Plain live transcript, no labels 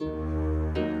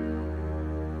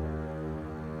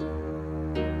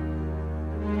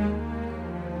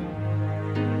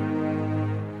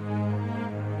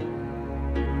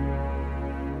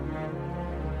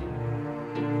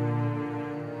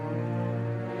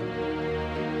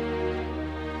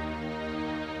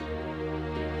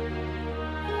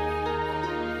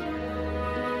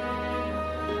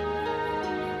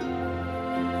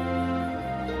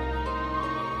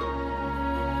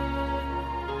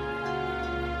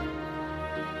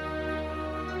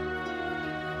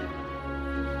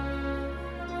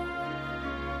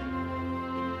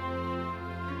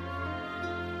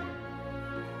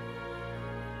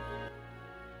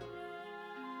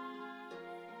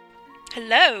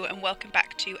Hello and welcome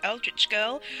back to Eldritch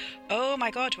Girl. Oh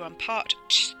my god, we're on part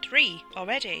 3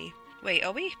 already. Wait,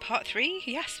 are we? Part 3?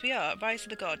 Yes, we are. Rise of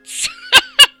the Gods.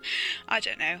 I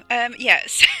don't know.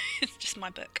 Yes, it's just my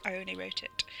book. I only wrote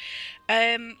it.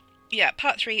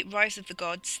 Part 3, Rise of the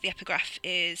Gods. The epigraph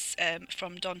is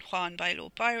from Don Juan by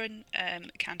Lord Byron,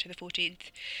 Canto the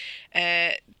 14th.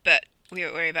 But we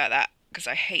won't worry about that because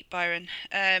I hate Byron.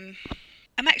 I'm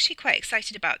actually quite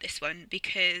excited about this one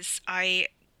because I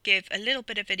give a little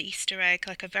bit of an Easter egg,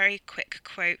 like a very quick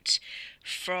quote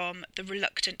from The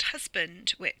Reluctant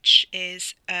Husband, which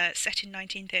is set in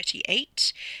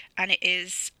 1938, and it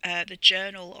is the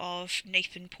journal of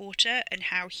Nathan Porter and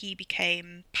how he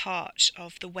became part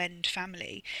of the Wend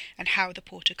family and how the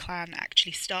Porter clan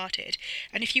actually started.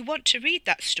 And if you want to read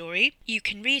that story, you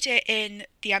can read it in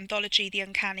the anthology The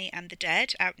Uncanny and the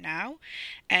Dead, out now,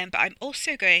 but I'm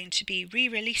also going to be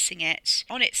re-releasing it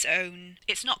on its own.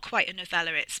 It's not quite a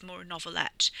novella, it's more a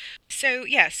novelette. So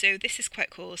this is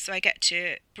quite cool. So I get to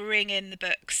bring in the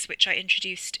books which I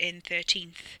introduced in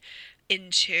 13th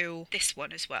into this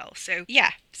one as well. So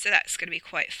that's going to be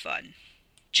quite fun.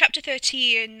 Chapter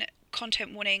 13,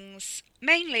 content warnings.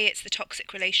 Mainly it's the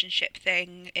toxic relationship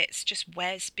thing. It's just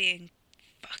Wes being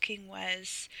fucking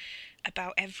Wes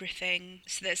about everything.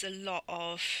 So there's a lot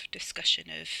of discussion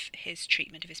of his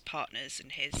treatment of his partners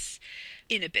and his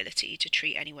inability to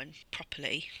treat anyone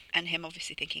properly, and him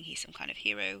obviously thinking he's some kind of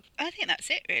hero. I think that's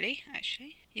it, really,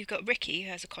 actually. You've got Ricky, who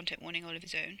has a content warning all of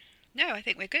his own. No, I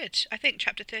think we're good. I think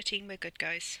chapter 13 we're good,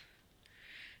 guys.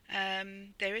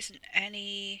 There isn't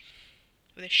any...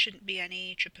 Well, there shouldn't be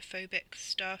any trypophobic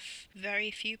stuff.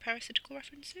 Very few parasitical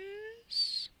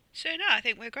references. So no, I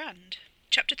think we're grand.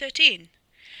 Chapter 13.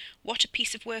 What a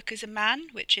piece of work is a man,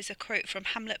 which is a quote from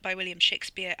Hamlet by William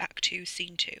Shakespeare, Act 2,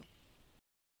 Scene 2.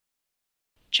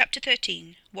 Chapter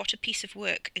 13. What a piece of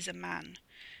work is a man.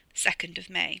 2nd of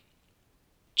May.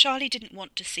 Charlie didn't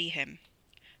want to see him.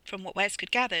 From what Wes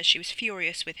could gather, she was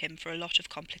furious with him for a lot of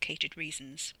complicated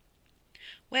reasons.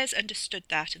 Wes understood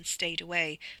that and stayed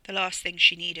away. The last thing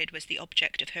she needed was the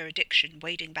object of her addiction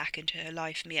wading back into her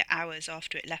life mere hours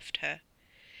after it left her.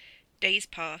 Days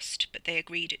passed, but they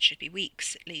agreed it should be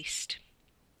weeks, at least.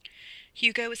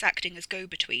 Hugo was acting as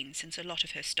go-between, since a lot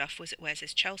of her stuff was at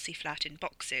Wes's Chelsea flat in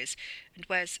boxes, and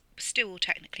Wes still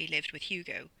technically lived with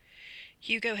Hugo.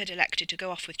 Hugo had elected to go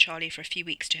off with Charlie for a few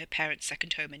weeks to her parents'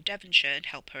 second home in Devonshire and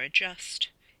help her adjust.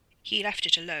 He left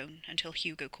it alone until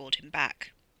Hugo called him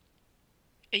back.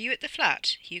 "Are you at the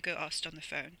flat?" Hugo asked on the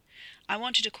phone. "I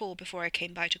wanted to call before I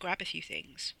came by to grab a few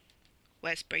things."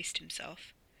 Wes braced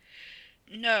himself.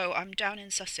 "No, I'm down in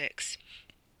Sussex."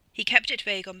 He kept it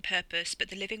vague on purpose, but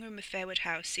the living room of Fairwood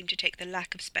House seemed to take the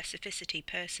lack of specificity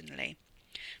personally.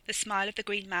 The smile of the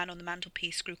green man on the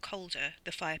mantelpiece grew colder,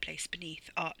 the fireplace beneath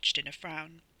arched in a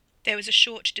frown. There was a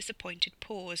short, disappointed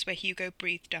pause where Hugo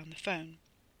breathed down the phone.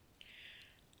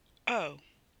 "Oh.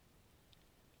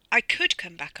 I could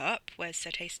come back up," Wes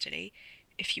said hastily,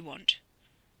 "if you want."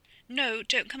 "No,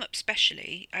 don't come up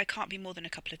specially. I can't be more than a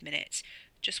couple of minutes.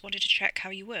 Just wanted to check how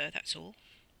you were, that's all."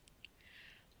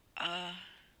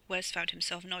 Wes found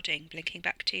himself nodding, blinking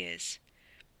back tears.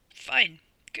 "Fine.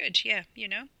 Good, yeah, you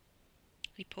know."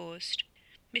 He paused.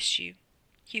 "Miss you."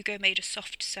 Hugo made a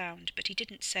soft sound, but he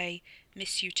didn't say,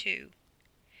 "Miss you too."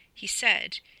 He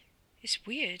said, "It's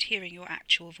weird hearing your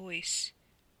actual voice.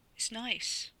 It's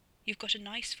nice. You've got a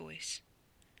nice voice."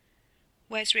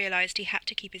 Wes realised he had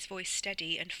to keep his voice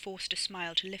steady and forced a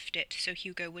smile to lift it so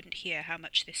Hugo wouldn't hear how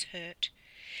much this hurt.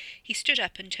 He stood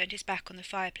up and turned his back on the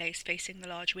fireplace facing the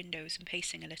large windows and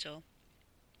pacing a little.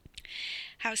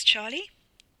 "How's Charlie?"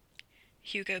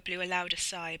 Hugo blew a louder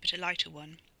sigh, but a lighter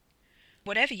one.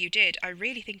 "Whatever you did, I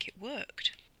really think it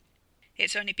worked."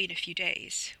 "It's only been a few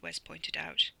days," Wes pointed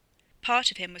out.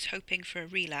 Part of him was hoping for a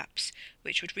relapse,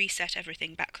 which would reset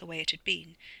everything back the way it had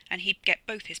been, and he'd get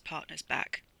both his partners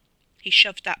back. He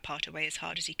shoved that part away as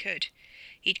hard as he could.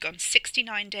 He'd gone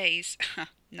 69 days,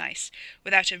 nice,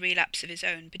 without a relapse of his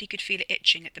own, but he could feel it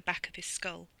itching at the back of his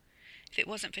skull. If it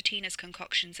wasn't for Tina's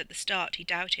concoctions at the start, he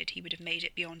doubted he would have made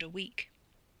it beyond a week.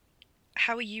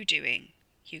 "How are you doing?"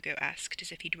 Hugo asked,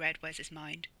 as if he'd read Wes's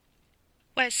mind.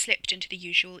 Wes slipped into the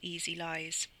usual easy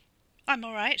lies. "I'm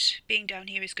all right. Being down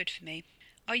here is good for me.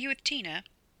 Are you with Tina?"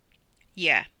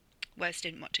 "Yeah." Wes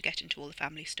didn't want to get into all the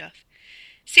family stuff.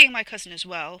 "Seeing my cousin as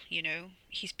well, you know.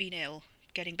 He's been ill.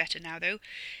 Getting better now, though.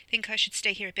 Think I should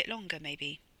stay here a bit longer,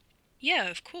 maybe." "Yeah,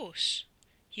 of course."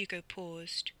 Hugo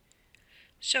paused.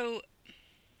 "So,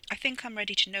 I think I'm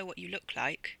ready to know what you look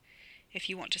like, if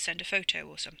you want to send a photo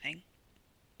or something."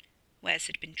 Wes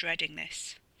had been dreading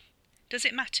this. "Does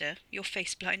it matter? You're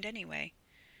face blind anyway."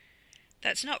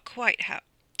 "That's not quite how..."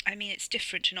 I mean, it's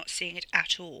different to not seeing it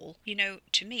at all. You know,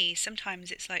 to me,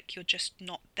 sometimes it's like you're just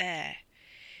not there.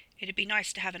 It'd be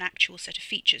nice to have an actual set of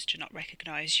features to not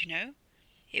recognise, you know?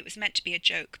 It was meant to be a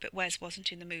joke, but Wes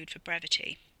wasn't in the mood for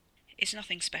brevity. It's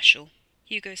nothing special.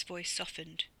 Hugo's voice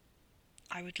softened.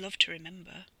 I would love to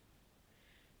remember.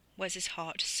 Wes's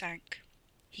heart sank.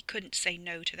 He couldn't say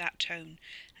no to that tone,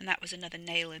 and that was another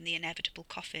nail in the inevitable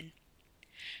coffin.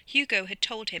 Hugo had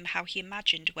told him how he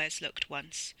imagined Wes looked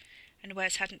once, and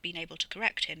Wes hadn't been able to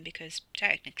correct him because,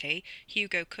 technically,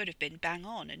 Hugo could have been bang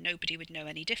on and nobody would know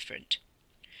any different.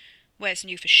 Wes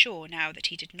knew for sure now that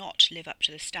he did not live up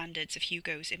to the standards of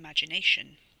Hugo's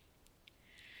imagination.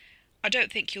 I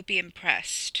don't think you'll be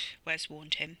impressed, Wes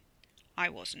warned him. I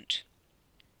wasn't.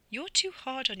 You're too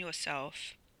hard on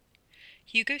yourself.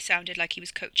 Hugo sounded like he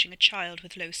was coaching a child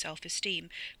with low self-esteem,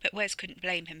 but Wes couldn't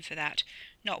blame him for that,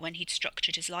 not when he'd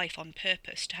structured his life on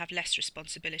purpose to have less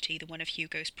responsibility than one of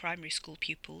Hugo's primary school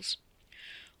pupils.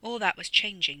 All that was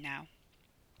changing now.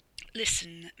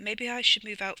 Listen, maybe I should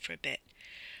move out for a bit.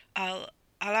 I'll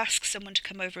ask someone to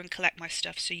come over and collect my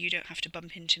stuff so you don't have to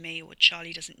bump into me, or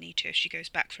Charlie doesn't need to if she goes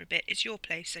back for a bit. It's your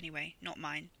place anyway, not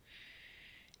mine.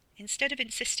 Instead of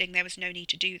insisting there was no need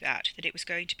to do that it was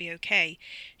going to be okay,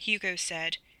 Hugo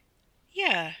said,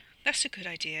 Yeah, that's a good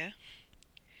idea.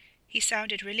 He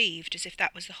sounded relieved, as if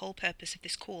that was the whole purpose of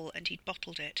this call and he'd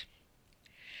bottled it.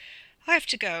 I have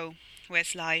to go,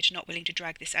 Wes lied, not willing to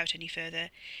drag this out any further.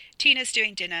 Tina's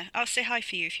doing dinner. I'll say hi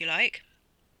for you if you like.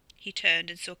 He turned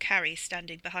and saw Carrie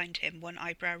standing behind him, one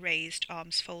eyebrow raised,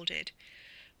 arms folded.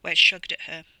 Wes shrugged at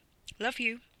her. Love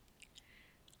you.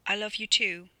 I love you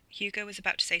too. Hugo was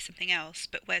about to say something else,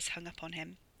 but Wes hung up on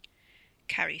him.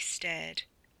 Carrie stared.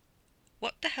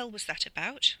 What the hell was that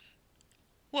about?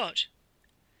 What?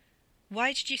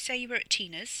 Why did you say you were at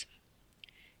Tina's?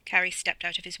 Carrie stepped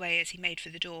out of his way as he made for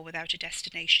the door without a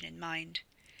destination in mind.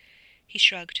 He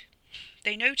shrugged.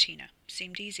 They know Tina.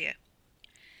 Seemed easier.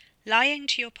 Lying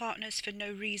to your partners for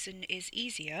no reason is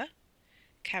easier?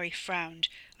 Carrie frowned,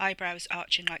 eyebrows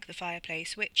arching like the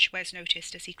fireplace, which, Wes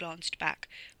noticed as he glanced back,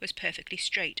 was perfectly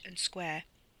straight and square.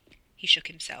 He shook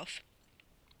himself.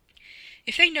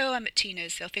 If they know I'm at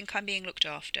Tina's, they'll think I'm being looked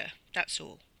after. That's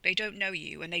all. They don't know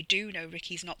you, and they do know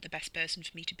Ricky's not the best person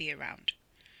for me to be around.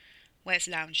 Wes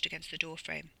lounged against the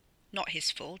doorframe. Not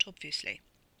his fault, obviously.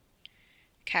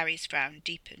 Carrie's frown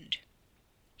deepened.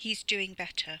 He's doing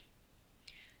better.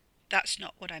 That's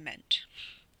not what I meant.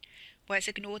 Wes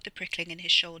ignored the prickling in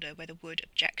his shoulder where the wood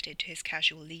objected to his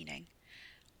casual leaning.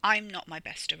 I'm not my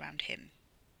best around him.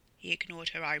 He ignored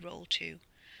her eye roll, too.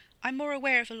 I'm more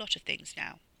aware of a lot of things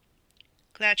now.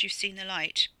 Glad you've seen the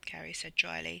light, Carrie said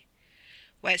dryly.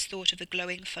 Wes thought of the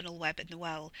glowing funnel web in the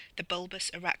well, the bulbous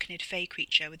arachnid fey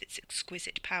creature with its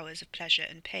exquisite powers of pleasure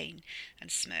and pain,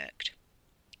 and smirked.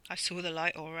 I saw the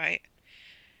light all right.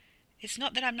 It's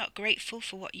not that I'm not grateful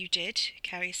for what you did,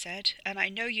 Carrie said, and I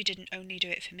know you didn't only do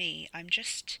it for me. I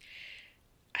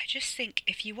just think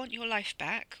if you want your life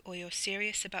back, or you're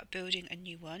serious about building a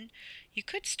new one, you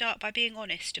could start by being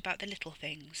honest about the little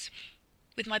things.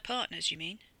 With my partners, you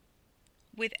mean?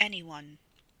 With anyone.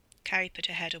 Carrie put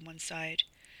her head on one side.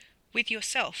 With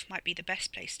yourself might be the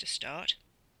best place to start.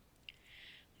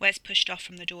 Wes pushed off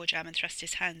from the door jamb and thrust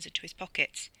his hands into his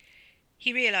pockets.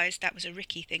 He realised that was a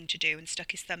Ricky thing to do and stuck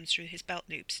his thumbs through his belt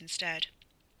loops instead.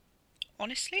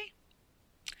 Honestly?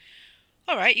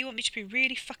 All right, you want me to be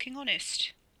really fucking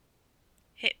honest?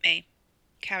 Hit me.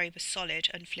 Carrie was solid,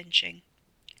 unflinching.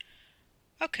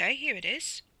 Okay, here it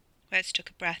is. Wes took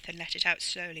a breath and let it out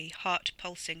slowly, heart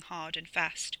pulsing hard and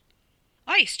fast.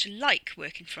 I used to like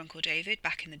working for Uncle David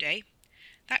back in the day.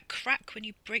 That crack when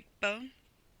you break bone?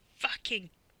 Fucking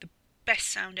the best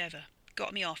sound ever.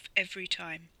 Got me off every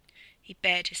time. He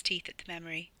bared his teeth at the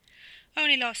memory.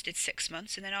 Only lasted 6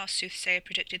 months, and then our soothsayer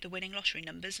predicted the winning lottery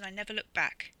numbers, and I never looked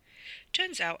back.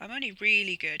 Turns out I'm only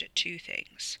really good at 2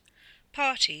 things.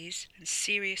 Parties and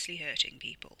seriously hurting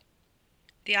people.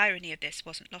 The irony of this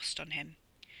wasn't lost on him.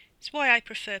 It's why I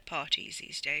prefer parties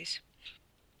these days.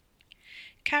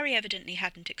 Carrie evidently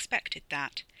hadn't expected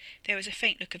that. There was a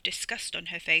faint look of disgust on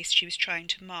her face she was trying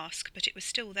to mask, but it was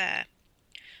still there.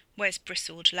 Wes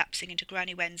bristled, lapsing into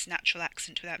Granny Wen's natural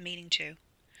accent without meaning to.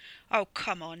 Oh,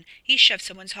 come on. He shoved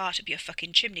someone's heart up your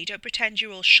fucking chimney. Don't pretend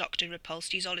you're all shocked and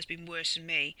repulsed. He's always been worse than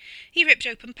me. He ripped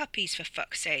open puppies, for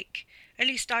fuck's sake. At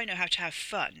least I know how to have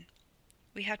fun.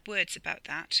 We had words about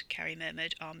that, Carrie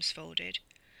murmured, arms folded.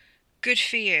 Good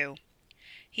for you.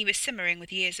 He was simmering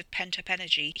with years of pent-up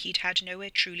energy he'd had nowhere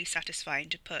truly satisfying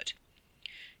to put.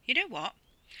 You know what?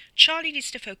 Charlie needs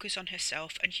to focus on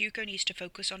herself and Hugo needs to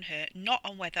focus on her, not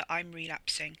on whether I'm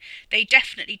relapsing. They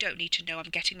definitely don't need to know I'm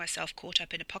getting myself caught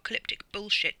up in apocalyptic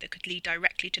bullshit that could lead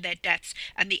directly to their deaths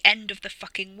and the end of the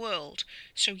fucking world.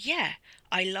 So yeah,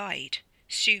 I lied.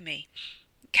 Sue me.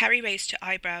 Carrie raised her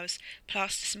eyebrows,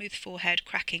 past the smooth forehead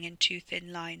cracking in two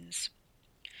thin lines.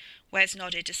 Wes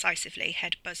nodded decisively,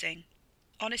 head buzzing.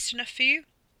 Honest enough for you?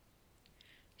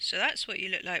 So that's what you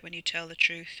look like when you tell the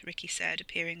truth, Ricky said,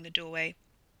 appearing in the doorway.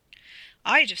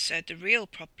 I'd have said the real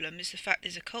problem is the fact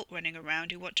there's a cult running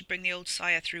around who want to bring the old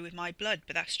sire through with my blood,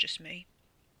 but that's just me.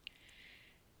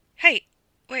 Hey,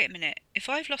 wait a minute. If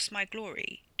I've lost my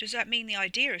glory, does that mean the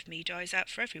idea of me dies out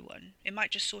for everyone? It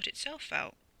might just sort itself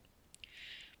out.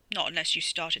 Not unless you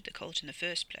started the cult in the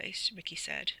first place, Ricky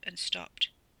said, and stopped.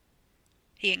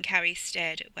 He and Carrie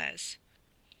stared at Wes.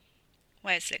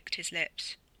 Wes licked his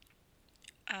lips.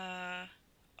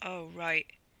 Oh, right.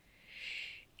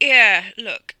 Yeah,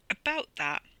 look, about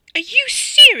that. Are you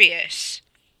serious?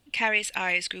 Carrie's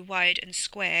eyes grew wide and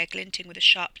square, glinting with the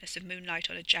sharpness of moonlight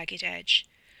on a jagged edge.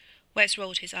 Wes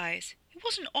rolled his eyes. It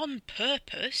wasn't on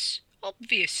purpose.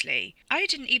 Obviously. I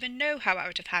didn't even know how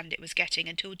out of hand it was getting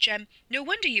until Jem... No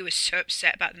wonder you were so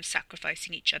upset about them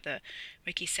sacrificing each other,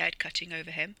 Ricky said, cutting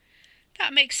over him.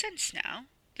 That makes sense now.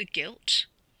 The guilt.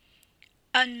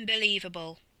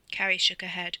 Unbelievable. Carrie shook her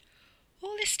head.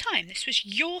 All this time this was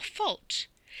your fault.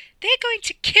 They're going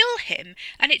to kill him,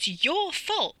 and it's your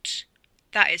fault.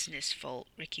 That isn't his fault,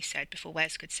 Ricky said before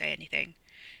Wes could say anything.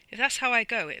 If that's how I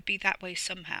go, it'd be that way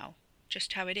somehow.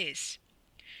 Just how it is.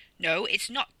 No, it's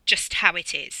not just how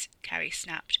it is, Carrie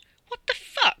snapped. What the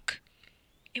fuck?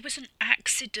 It was an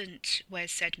accident,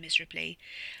 Wes said miserably.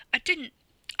 I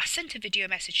sent a video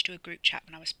message to a group chat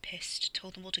when I was pissed,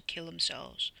 told them all to kill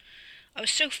themselves. I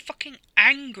was so fucking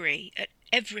angry at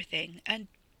everything, and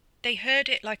they heard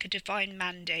it like a divine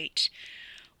mandate.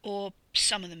 Or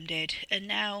some of them did, and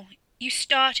now you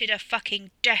started a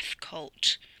fucking death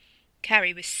cult.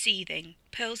 Carrie was seething.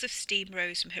 Pearls of steam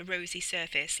rose from her rosy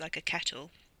surface like a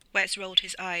kettle. Wes rolled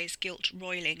his eyes, guilt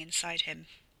roiling inside him.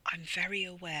 I'm very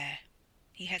aware.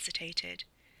 He hesitated.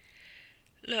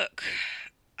 Look,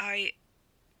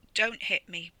 don't hit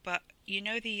me, but you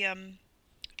know the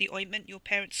ointment your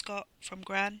parents got from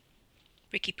Gran?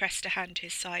 Ricky pressed a hand to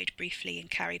his side briefly, and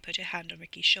Carrie put her hand on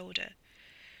Ricky's shoulder.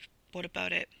 What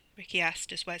about it? Ricky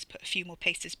asked as Wes put a few more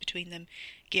paces between them,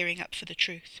 gearing up for the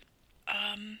truth.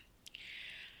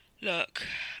 Look,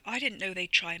 I didn't know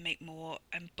they'd try and make more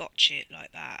and botch it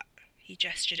like that. He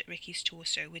gestured at Ricky's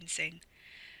torso, wincing.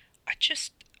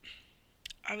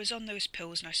 I was on those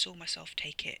pills and I saw myself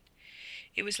take it.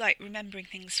 It was like remembering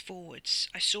things forwards.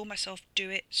 I saw myself do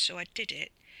it, so I did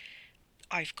it.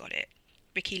 I've got it.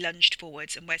 Ricky lunged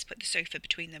forwards and Wes put the sofa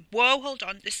between them. Whoa, hold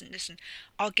on, listen.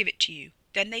 I'll give it to you.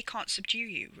 Then they can't subdue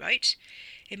you, right?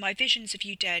 In my visions of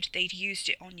you dead, they'd used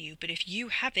it on you, but if you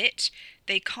have it,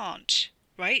 they can't,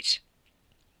 right?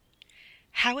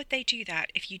 How would they do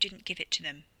that if you didn't give it to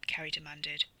them? Carrie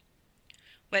demanded.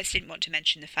 Wes didn't want to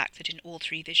mention the fact that in all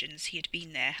three visions he had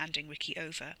been there handing Ricky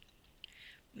over.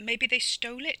 Maybe they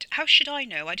stole it? How should I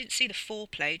know? I didn't see the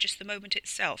foreplay, just the moment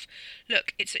itself.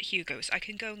 Look, it's at Hugo's. I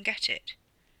can go and get it.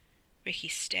 Ricky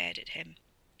stared at him.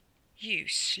 You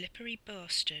slippery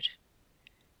bastard.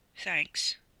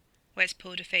 Thanks. Wes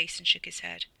pulled a face and shook his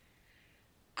head.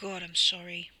 God, I'm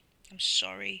sorry.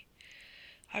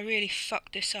 I really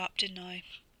fucked this up, didn't I?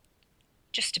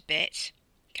 Just a bit.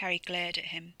 Carrie glared at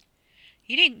him.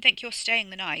 You needn't think you're staying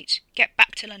the night. Get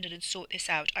back to London and sort this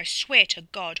out. I swear to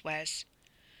God, Wes.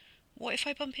 What if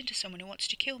I bump into someone who wants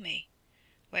to kill me?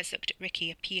 Wes looked at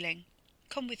Ricky, appealing.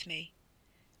 Come with me.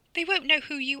 They won't know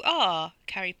who you are,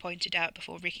 Carrie pointed out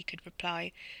before Ricky could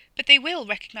reply. But they will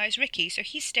recognise Ricky, so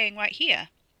he's staying right here.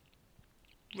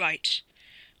 Right.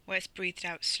 Wes breathed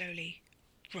out slowly.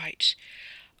 Right.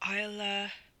 I'll,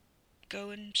 go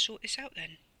and sort this out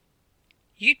then.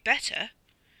 You'd better.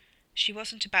 She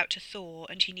wasn't about to thaw,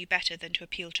 and he knew better than to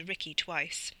appeal to Ricky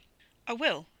twice. I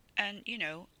will, and,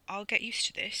 I'll get used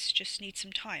to this, just need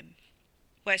some time.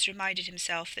 Wes reminded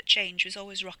himself that change was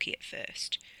always rocky at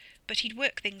first, but he'd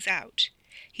work things out.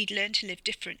 He'd learn to live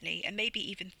differently, and maybe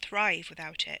even thrive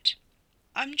without it.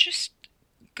 I'm just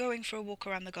going for a walk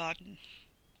around the garden.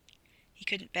 He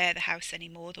couldn't bear the house any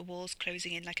more, the walls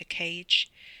closing in like a cage.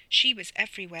 She was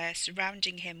everywhere,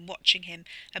 surrounding him, watching him,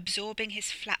 absorbing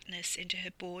his flatness into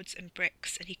her boards and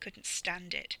bricks, and he couldn't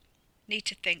stand it. Need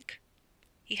to think.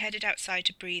 He headed outside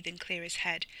to breathe and clear his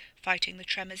head, fighting the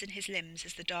tremors in his limbs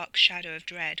as the dark shadow of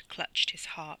dread clutched his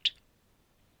heart.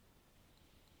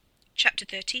 Chapter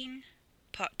 13,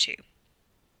 Part 2.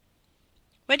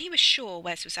 When he was sure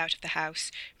Wes was out of the house,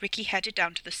 Ricky headed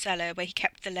down to the cellar where he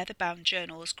kept the leather-bound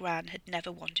journals Gran had never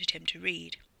wanted him to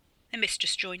read. The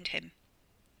mistress joined him.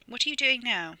 "What are you doing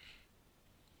now?"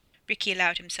 Ricky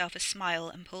allowed himself a smile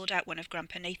and pulled out one of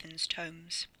Grandpa Nathan's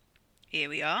tomes. "Here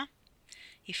we are."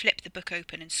 He flipped the book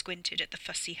open and squinted at the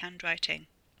fussy handwriting.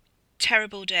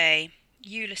 "Terrible day.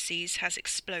 Ulysses has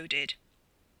exploded."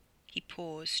 He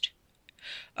paused.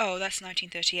 "Oh, that's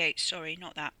 1938. Sorry,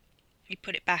 not that." He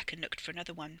put it back and looked for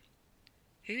another one.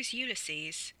 "Who's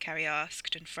Ulysses?" Carrie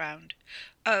asked and frowned.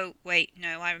 "Oh, wait,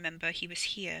 no, I remember. He was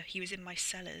here. He was in my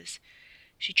cellars."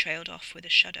 She trailed off with a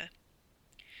shudder.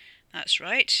 "That's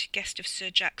right. Guest of Sir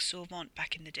Jack Sauvant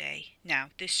back in the day.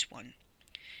 Now, this one."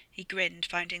 He grinned,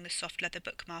 finding the soft leather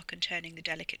bookmark and turning the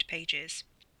delicate pages.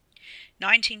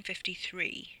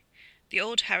 1953. The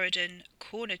old harridan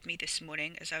cornered me this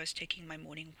morning as I was taking my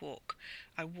morning walk.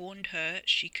 I warned her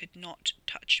she could not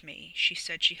touch me. She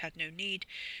said she had no need.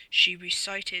 She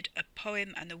recited a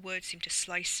poem, and the words seemed to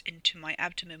slice into my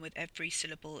abdomen with every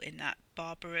syllable in that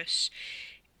barbarous,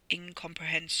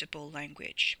 incomprehensible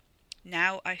language.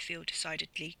 Now I feel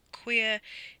decidedly queer.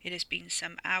 It has been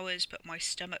some hours, but my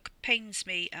stomach pains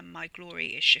me, and my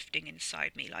glory is shifting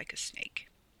inside me like a snake.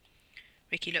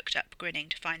 Ricky looked up, grinning,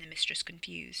 to find the mistress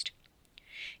confused.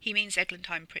 "He means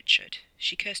Eglantine Pritchard.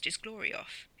 She cursed his glory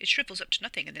off. It shrivels up to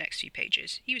nothing in the next few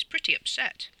pages. He was pretty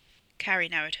upset." Carrie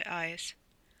narrowed her eyes.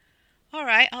 "All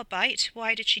right, I'll bite.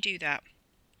 Why did she do that?"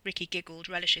 Ricky giggled,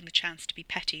 relishing the chance to be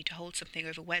petty, to hold something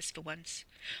over Wes for once.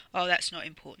 "Oh, that's not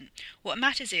important. What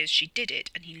matters is she did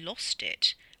it, and he lost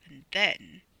it. And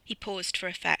then—" He paused for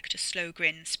effect, a slow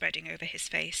grin spreading over his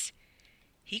face.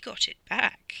 "He got it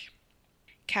back."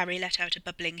 Carrie let out a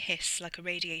bubbling hiss like a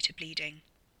radiator bleeding.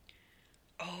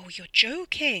 "Oh, you're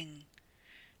joking!"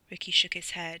 Ricky shook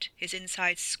his head. His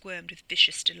insides squirmed with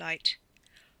vicious delight.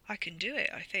 "I can do it,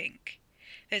 I think.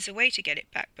 There's a way to get it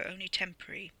back, but only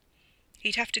temporary.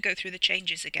 He'd have to go through the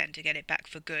changes again to get it back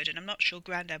for good, and I'm not sure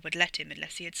Grandad would let him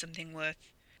unless he had something worth—"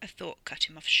 A thought cut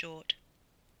him off short.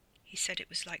 He said it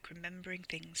was like remembering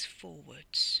things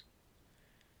forwards.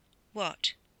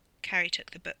 "What?" Carrie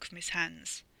took the book from his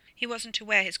hands. He wasn't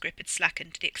aware his grip had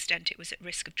slackened to the extent it was at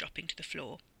risk of dropping to the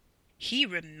floor. "He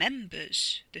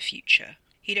remembers the future.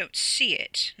 He don't see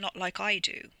it, not like I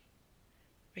do."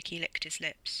 Ricky licked his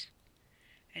lips.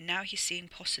 "And now he's seeing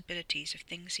possibilities of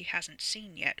things he hasn't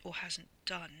seen yet, or hasn't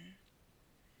done."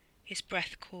 His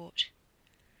breath caught.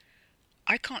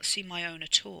 "I can't see my own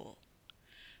at all.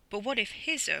 But what if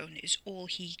his own is all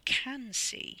he can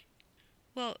see?"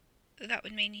 "Well, that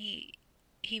would mean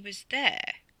he was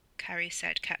there," Carrie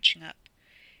said, catching up.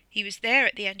 "He was there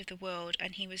at the end of the world,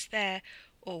 and he was there,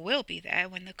 or will be there,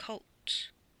 when the cult—"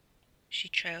 She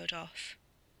trailed off.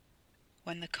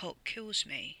 "When the cult kills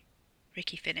me,"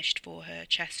 Ricky finished for her,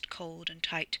 chest cold and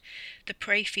tight. The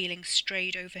prey feeling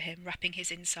strayed over him, wrapping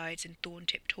his insides in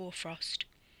thorn-tipped hoarfrost.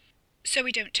 "So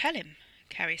we don't tell him,"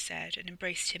 Carrie said, and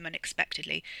embraced him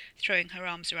unexpectedly, throwing her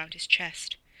arms around his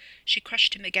chest. She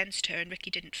crushed him against her, and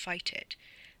Ricky didn't fight it.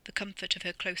 The comfort of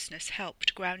her closeness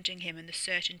helped, grounding him in the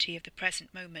certainty of the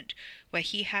present moment, where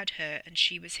he had her and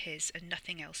she was his, and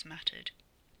nothing else mattered.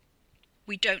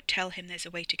 "We don't tell him there's a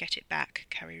way to get it back,"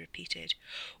 Carrie repeated.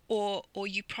 Or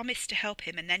you promise to help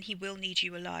him, and then he will need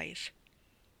you alive."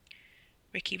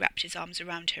 Ricky wrapped his arms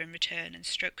around her in return and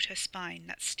stroked her spine,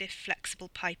 that stiff, flexible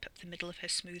pipe up the middle of her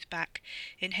smooth back,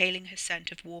 inhaling her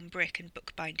scent of warm brick and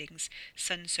book bindings,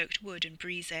 sun-soaked wood and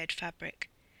breeze-aired fabric.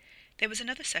 There was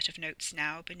another set of notes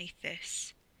now beneath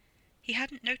this. He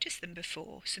hadn't noticed them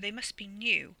before, so they must be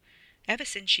new, ever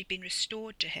since she'd been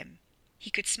restored to him.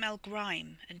 He could smell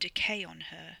grime and decay on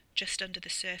her, just under the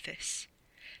surface,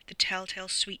 the telltale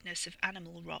sweetness of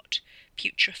animal rot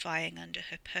putrefying under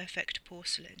her perfect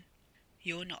porcelain.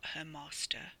 "You're not her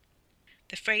master."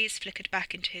 The phrase flickered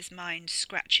back into his mind,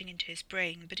 scratching into his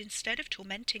brain, but instead of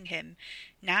tormenting him,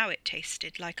 now it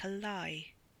tasted like a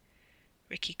lie.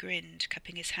 Ricky grinned,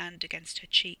 cupping his hand against her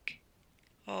cheek.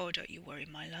 "Oh, don't you worry,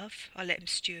 my love. I'll let him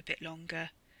stew a bit longer.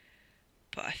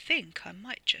 But I think I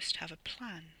might just have a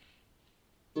plan."